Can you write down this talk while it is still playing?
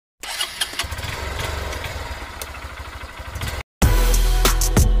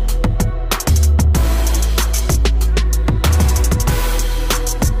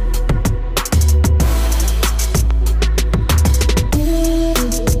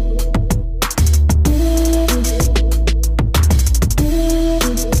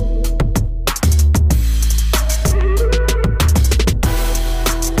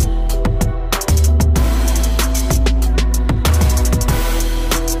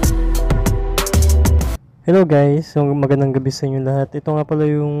Hello guys, so magandang gabi sa inyo lahat. Ito nga pala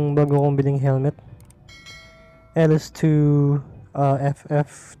yung bago kong biling helmet LS2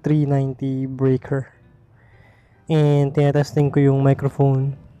 ff390 breaker. And tinetesting ko yung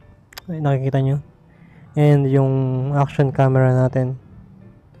microphone. Ay, nakikita nyo. And yung action camera natin.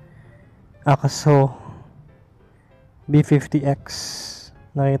 Akaso v50x.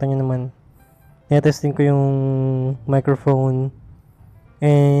 Nakikita nyo naman. Tinetesting ko yung microphone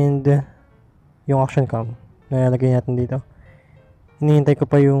and yung action cam na nalagay natin dito. Hinihintay ko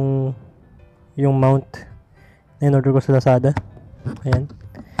pa yung mount na in-order ko sa Lazada. Ayan.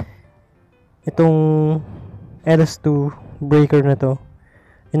 Itong LS2 breaker na to,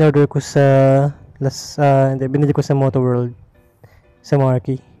 in-order ko binili ko sa Moto World sa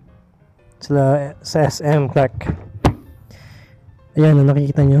Marquee. Sa SM Clark. Ayan,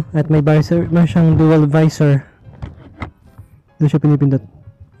 nakikita nyo. At may visor, may siyang dual visor. Doon siya pinipindot.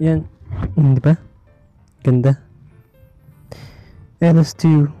 Ayan. Di ba? Ganda.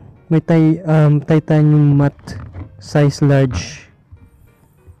 LS2 may titanium matte size large.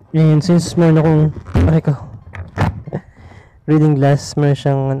 And since meron akong reading glass, meron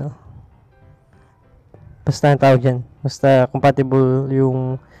siyang basta ang tawag dyan, basta compatible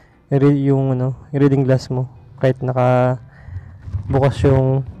yung reading glass mo kahit naka bukas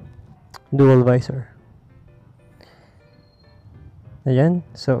yung dual visor. Ayan,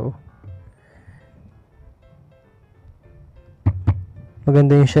 so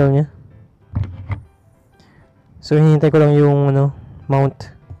maganda yung shell niya. So hinihintay ko lang yung mount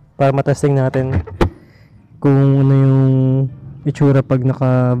para matesting natin kung ano yung itsura pag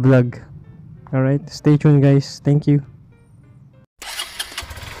naka-vlog. Alright, stay tuned guys. Thank you.